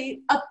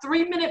literally a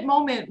 3-minute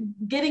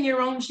moment getting your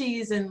own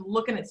cheese and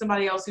looking at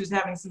somebody else who's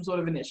having some sort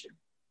of an issue.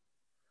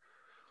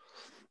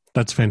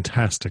 That's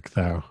fantastic,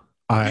 though.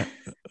 I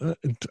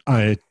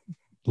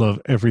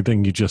love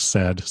everything you just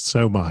said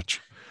so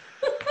much.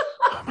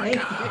 Oh my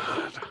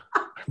God.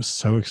 I'm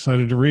so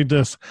excited to read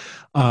this.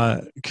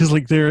 Because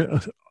like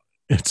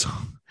it's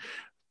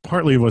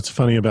partly what's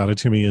funny about it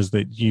to me is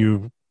that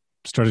you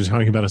started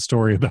talking about a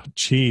story about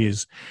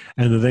cheese.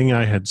 And the thing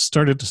I had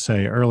started to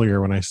say earlier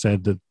when I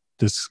said that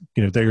this,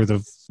 they're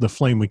the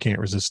flame we can't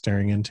resist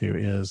staring into,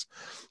 is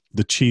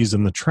the cheese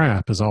in the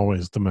trap is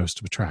always the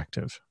most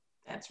attractive.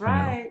 That's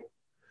right.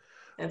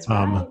 That's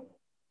right.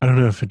 I don't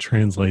know if it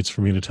translates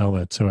for me to tell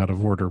that so out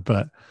of order,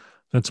 but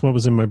that's what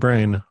was in my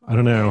brain. I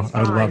don't know.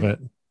 I love it.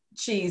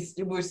 Cheese.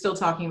 We're still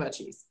talking about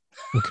cheese.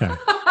 Okay.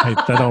 Hey,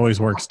 that always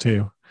works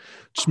too.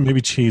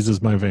 Maybe cheese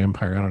is my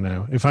vampire. I don't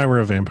know. If I were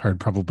a vampire, I'd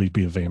probably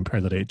be a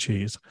vampire that ate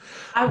cheese.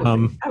 I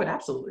would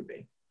absolutely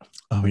be.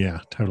 Oh yeah,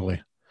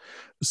 totally.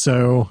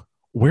 So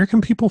where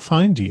can people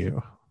find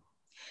you?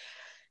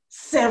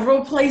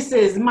 Several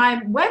places.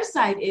 My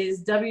website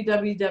is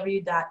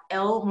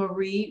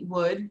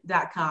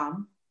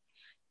www.lmariewood.com.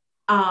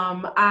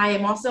 I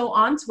am also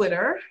on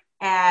Twitter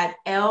at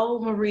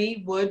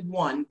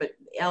lmariewood1, but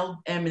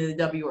L, M, and the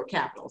W are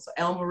capital. So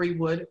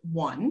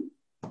lmariewood1.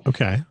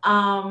 Okay.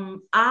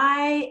 I'm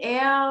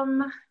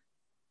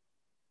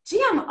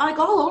like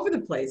all over the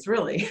place,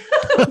 really.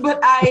 But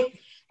I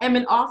am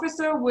an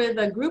officer with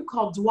a group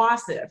called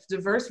DWASIF,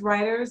 Diverse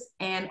Writers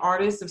and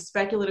Artists of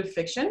Speculative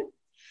Fiction.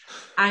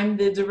 I'm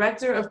the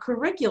director of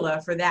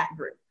curricula for that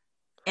group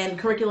and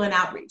curricula and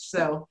outreach.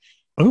 So,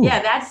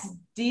 yeah, that's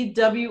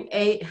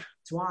DWA,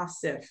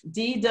 DWASIF,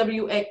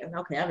 DWA.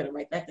 Okay, I'm going to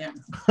write that down.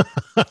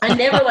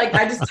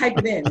 I just type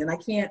it in and I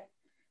can't.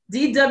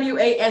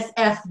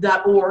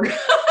 DWASF.org.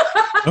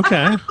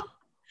 Okay.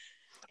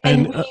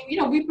 And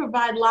we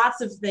provide lots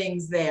of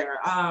things there.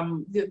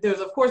 There's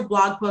of course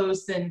blog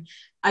posts, and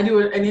I do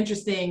an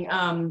interesting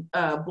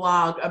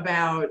blog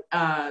about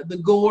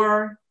the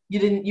gore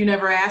you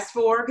never asked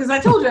for, because I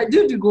told you I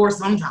do gore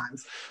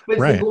sometimes, but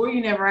it's the gore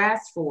you never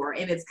asked for,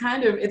 and it's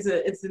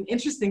it's an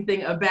interesting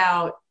thing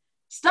about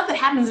stuff that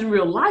happens in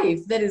real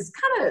life that is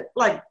kind of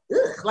like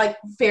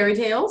fairy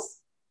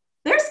tales.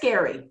 They're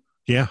scary.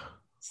 Yeah.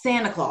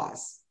 Santa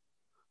Claus.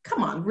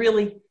 Come on,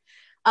 really?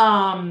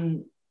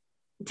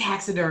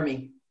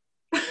 Taxidermy.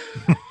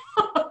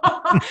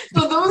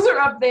 So those are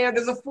up there.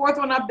 There's a fourth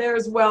one up there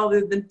as well.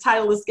 The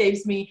title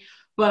escapes me,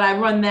 but I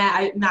run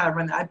that.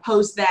 I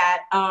post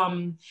that.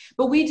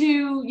 But we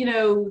do,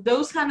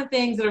 those kind of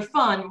things that are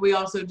fun. We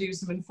also do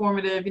some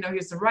informative,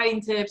 here's some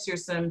writing tips.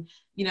 Here's some,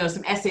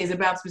 some essays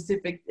about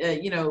specific,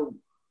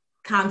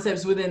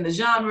 concepts within the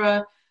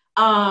genre.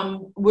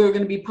 We're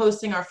going to be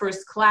posting our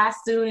first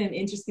class soon, and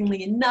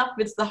interestingly enough,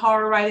 it's the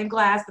horror writing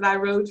class that I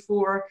wrote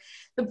for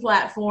the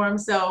platform.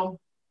 So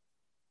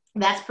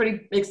that's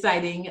pretty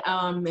exciting.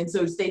 And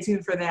so stay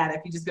tuned for that.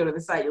 If you just go to the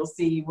site, you'll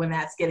see when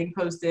that's getting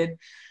posted.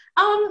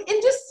 And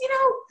just,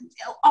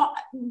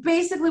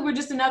 basically we're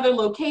just another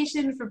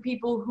location for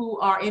people who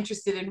are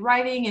interested in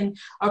writing and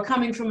are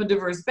coming from a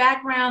diverse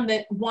background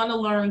that want to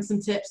learn some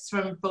tips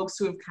from folks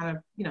who have kind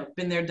of,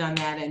 been there, done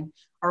that, and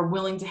are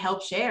willing to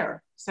help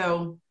share.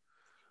 So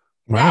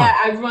wow.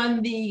 I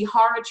run the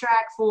horror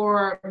track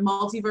for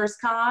Multiverse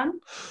Con.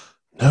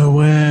 No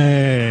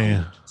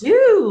way.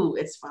 Dude,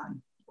 it's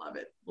fun. Love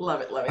it.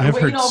 Love it. Love it. I've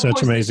heard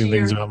such amazing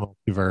things about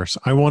Multiverse.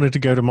 I wanted to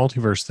go to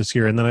Multiverse this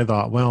year, and then I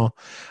thought,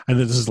 and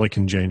this is like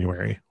in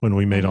January when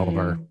we made all of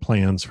our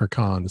plans for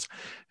cons.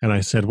 And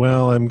I said,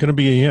 I'm going to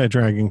be at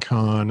Dragon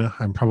Con.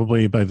 I'm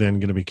probably by then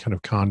going to be kind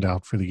of conned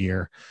out for the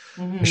year.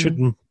 I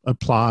shouldn't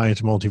apply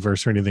to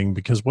Multiverse or anything,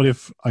 because what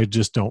if I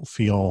just don't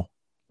feel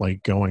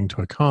like going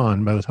to a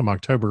con by the time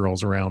October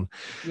rolls around?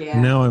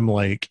 Yeah. Now I'm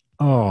like,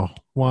 oh,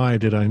 why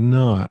did I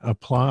not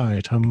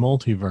apply to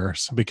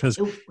Multiverse? Because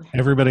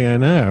everybody I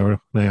know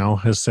now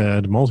has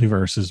said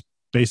Multiverse is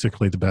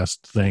basically the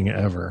best thing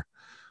ever.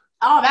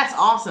 Oh, that's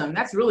awesome.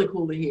 That's really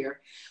cool to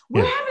hear.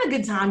 We're having a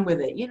good time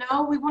with it.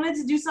 We wanted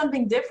to do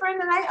something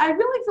different, and I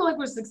really feel like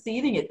we're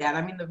succeeding at that.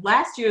 I mean, the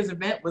last year's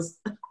event was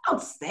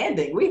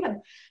outstanding. We had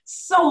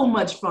so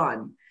much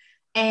fun.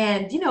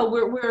 And,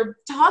 we're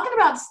talking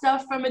about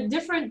stuff from a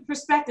different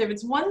perspective.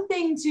 It's one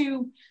thing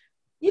to,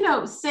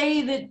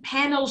 say that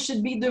panels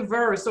should be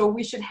diverse, or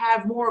we should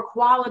have more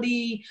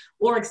equality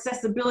or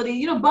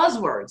accessibility,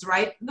 buzzwords,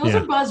 right? Those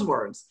are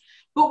buzzwords.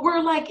 But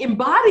we're like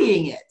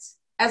embodying it,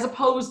 as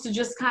opposed to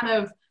just kind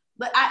of,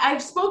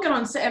 I've spoken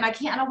on, and I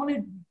don't want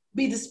to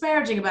be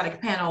disparaging about a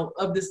panel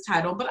of this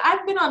title, but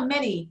I've been on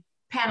many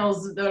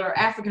panels that are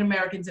African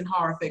Americans in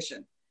horror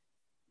fiction.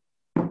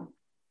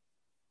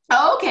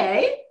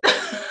 Okay.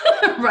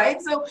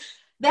 Right. So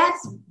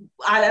that's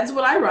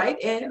what I write,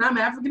 and I'm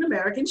African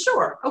American.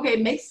 Sure. Okay.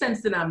 It makes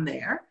sense that I'm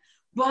there.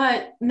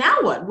 But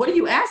now what? What are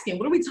you asking?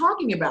 What are we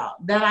talking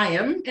about? That I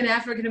am an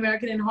African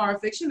American in horror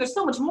fiction? There's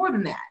so much more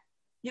than that.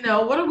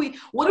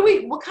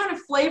 What kind of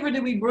flavor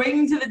do we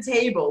bring to the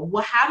table?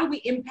 Well, how do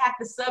we impact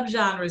the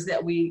subgenres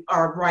that we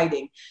are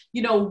writing?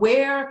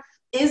 Where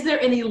is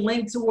there any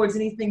link towards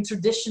anything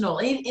traditional?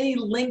 Any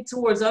link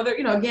towards other,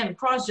 again,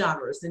 cross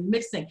genres and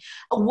mixing?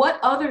 What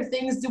other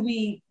things do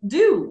we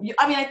do?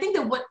 I mean, I think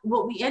that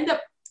what we end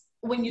up,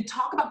 when you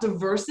talk about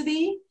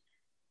diversity,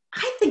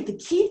 I think the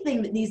key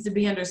thing that needs to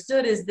be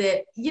understood is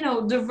that,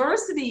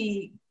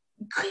 diversity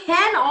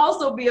can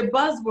also be a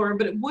buzzword,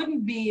 but it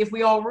wouldn't be if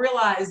we all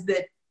realized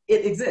that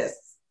it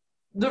exists.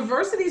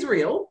 Diversity is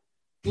real.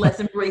 Let's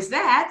embrace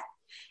that.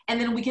 And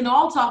then we can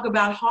all talk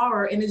about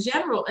horror in a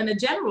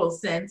general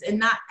sense, and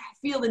not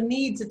feel the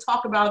need to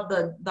talk about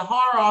the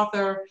horror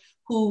author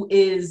who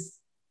is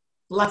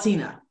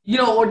Latina,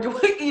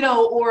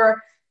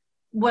 or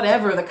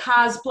whatever, the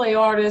cosplay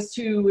artist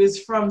who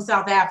is from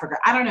South Africa.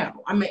 I don't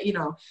know.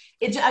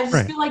 I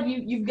just feel like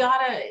you've got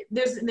to,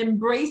 there's an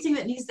embracing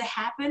that needs to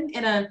happen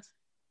in a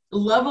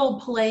level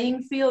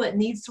playing field that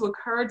needs to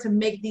occur to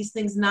make these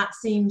things not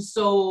seem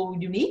so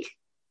unique.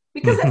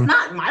 Because that's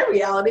not my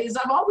reality.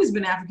 I've always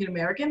been African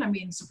American. I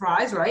mean,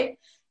 surprise, right?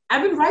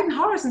 I've been writing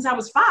horror since I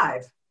was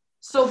 5.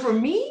 So for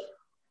me,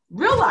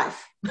 real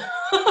life.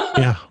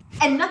 Yeah.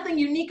 And nothing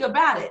unique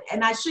about it.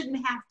 And I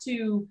shouldn't have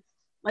to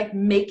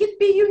make it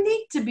be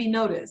unique to be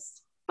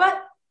noticed.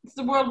 But it's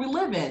the world we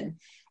live in.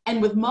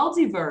 And with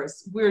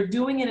multiverse, we're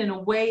doing it in a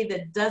way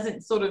that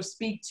doesn't sort of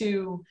speak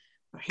to,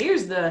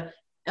 here's the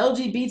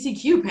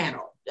LGBTQ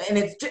panel. And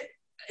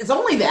it's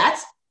only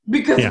that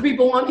because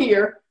people on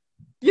here,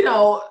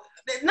 no,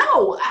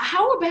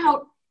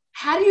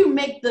 how do you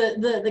make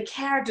the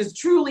characters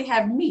truly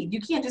have meat? You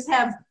can't just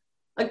have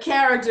a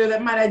character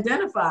that might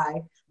identify,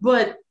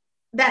 but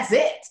that's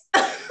it.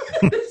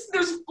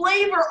 There's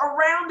flavor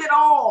around it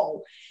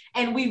all.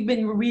 And we've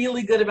been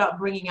really good about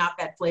bringing out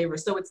that flavor.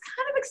 So it's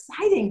kind of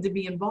exciting to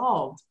be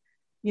involved.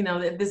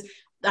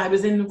 I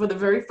was in for the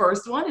very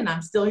first one, and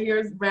I'm still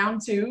here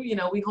round 2.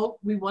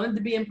 We wanted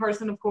to be in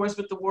person, of course,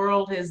 but the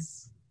world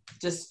has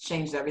just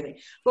changed everything.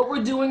 But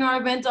we're doing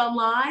our event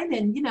online,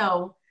 and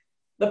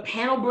the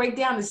panel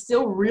breakdown is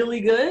still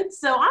really good.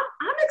 So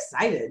I'm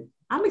excited.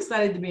 I'm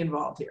excited to be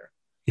involved here.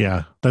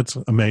 Yeah, that's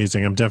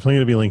amazing. I'm definitely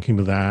going to be linking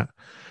to that.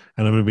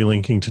 And I'm going to be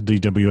linking to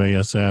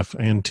DWASF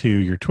and to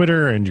your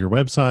Twitter and your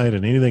website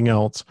and anything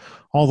else,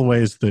 all the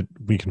ways that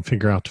we can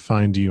figure out to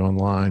find you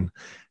online.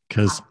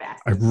 Because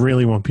I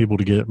really want people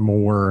to get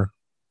more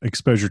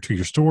exposure to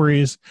your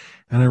stories,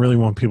 and I really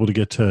want people to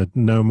get to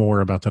know more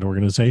about that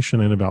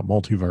organization and about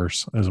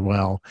Multiverse as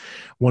well.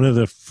 One of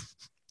the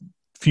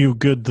few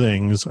good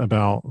things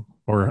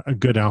or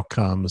good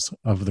outcomes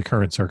of the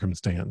current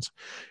circumstance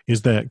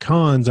is that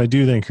cons, I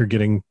do think, are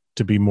getting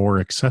to be more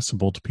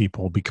accessible to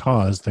people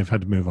because they've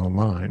had to move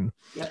online.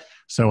 Yep.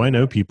 So I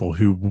know people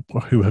who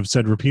have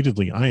said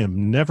repeatedly, I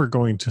am never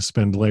going to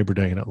spend Labor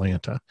Day in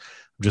Atlanta.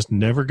 I'm just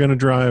never going to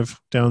drive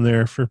down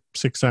there for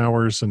 6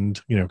 hours, and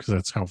because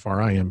that's how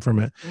far I am from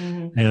it,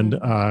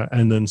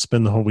 and then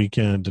spend the whole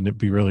weekend, and it'd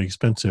be really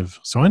expensive.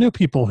 So I know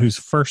people whose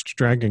first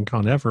Dragon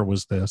Con ever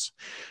was this,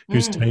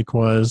 whose take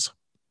was,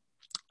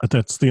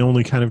 that's the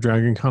only kind of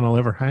Dragon Con I'll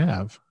ever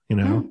have,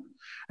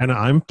 And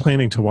I'm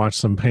planning to watch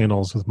some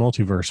panels with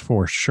Multiverse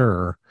for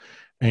sure.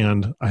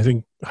 And I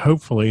think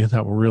hopefully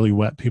that will really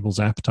whet people's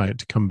appetite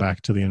to come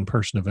back to the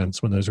in-person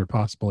events when those are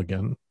possible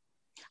again.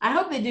 I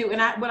hope they do.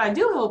 And what I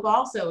do hope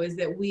also is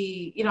that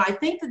I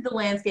think that the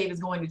landscape is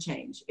going to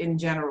change in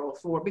general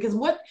because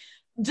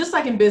just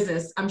like in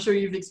business, I'm sure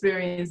you've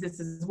experienced this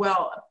as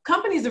well.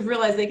 Companies have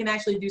realized they can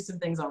actually do some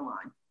things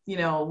online. We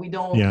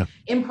don't,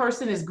 in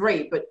person is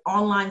great, but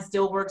online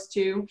still works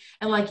too.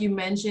 And like you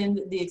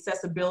mentioned, the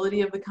accessibility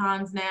of the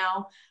cons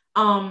now.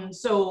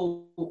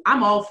 So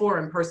I'm all for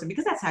in person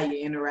because that's how you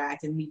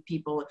interact and meet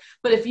people.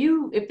 But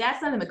if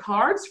that's not in the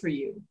cards for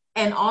you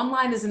and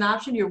online is an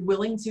option you're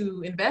willing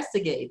to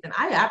investigate, then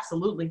I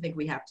absolutely think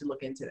we have to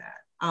look into that.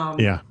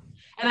 And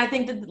I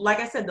think that, like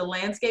I said, the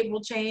landscape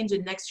will change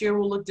and next year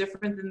will look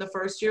different than the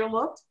first year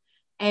looked.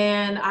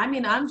 And I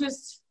mean,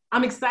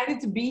 I'm excited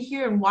to be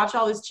here and watch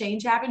all this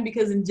change happen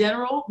because in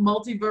general,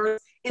 Multiverse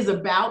is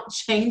about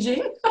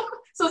changing.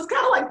 So it's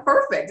kind of like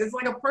perfect. It's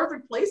like a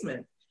perfect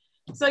placement.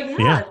 So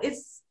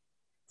it's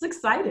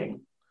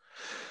exciting.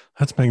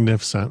 That's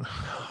magnificent.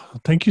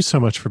 Thank you so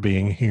much for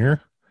being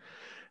here.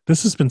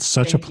 This has been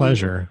such a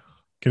pleasure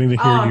getting to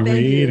hear you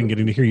read and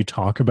getting to hear you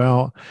talk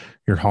about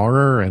your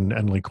horror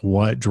and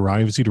what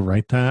drives you to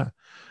write that.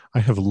 I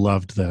have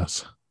loved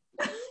this.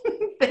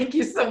 Thank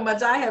you so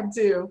much. I have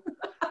too.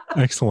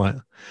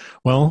 Excellent.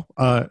 Well,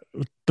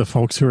 the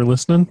folks who are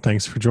listening,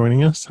 thanks for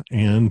joining us,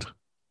 and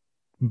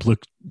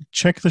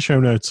check the show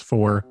notes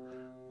for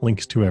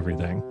links to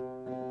everything.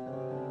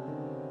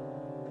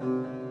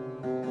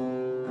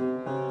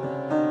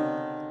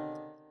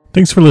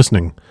 Thanks for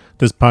listening.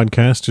 This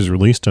podcast is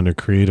released under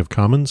Creative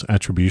Commons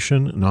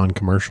Attribution,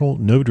 Non-Commercial,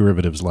 No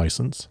Derivatives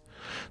license.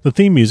 The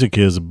theme music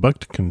is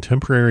Bucked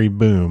Contemporary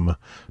Boom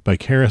by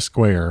Kara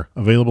Square,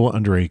 available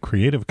under a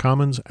Creative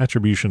Commons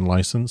Attribution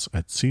license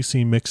at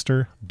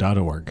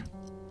ccmixter.org.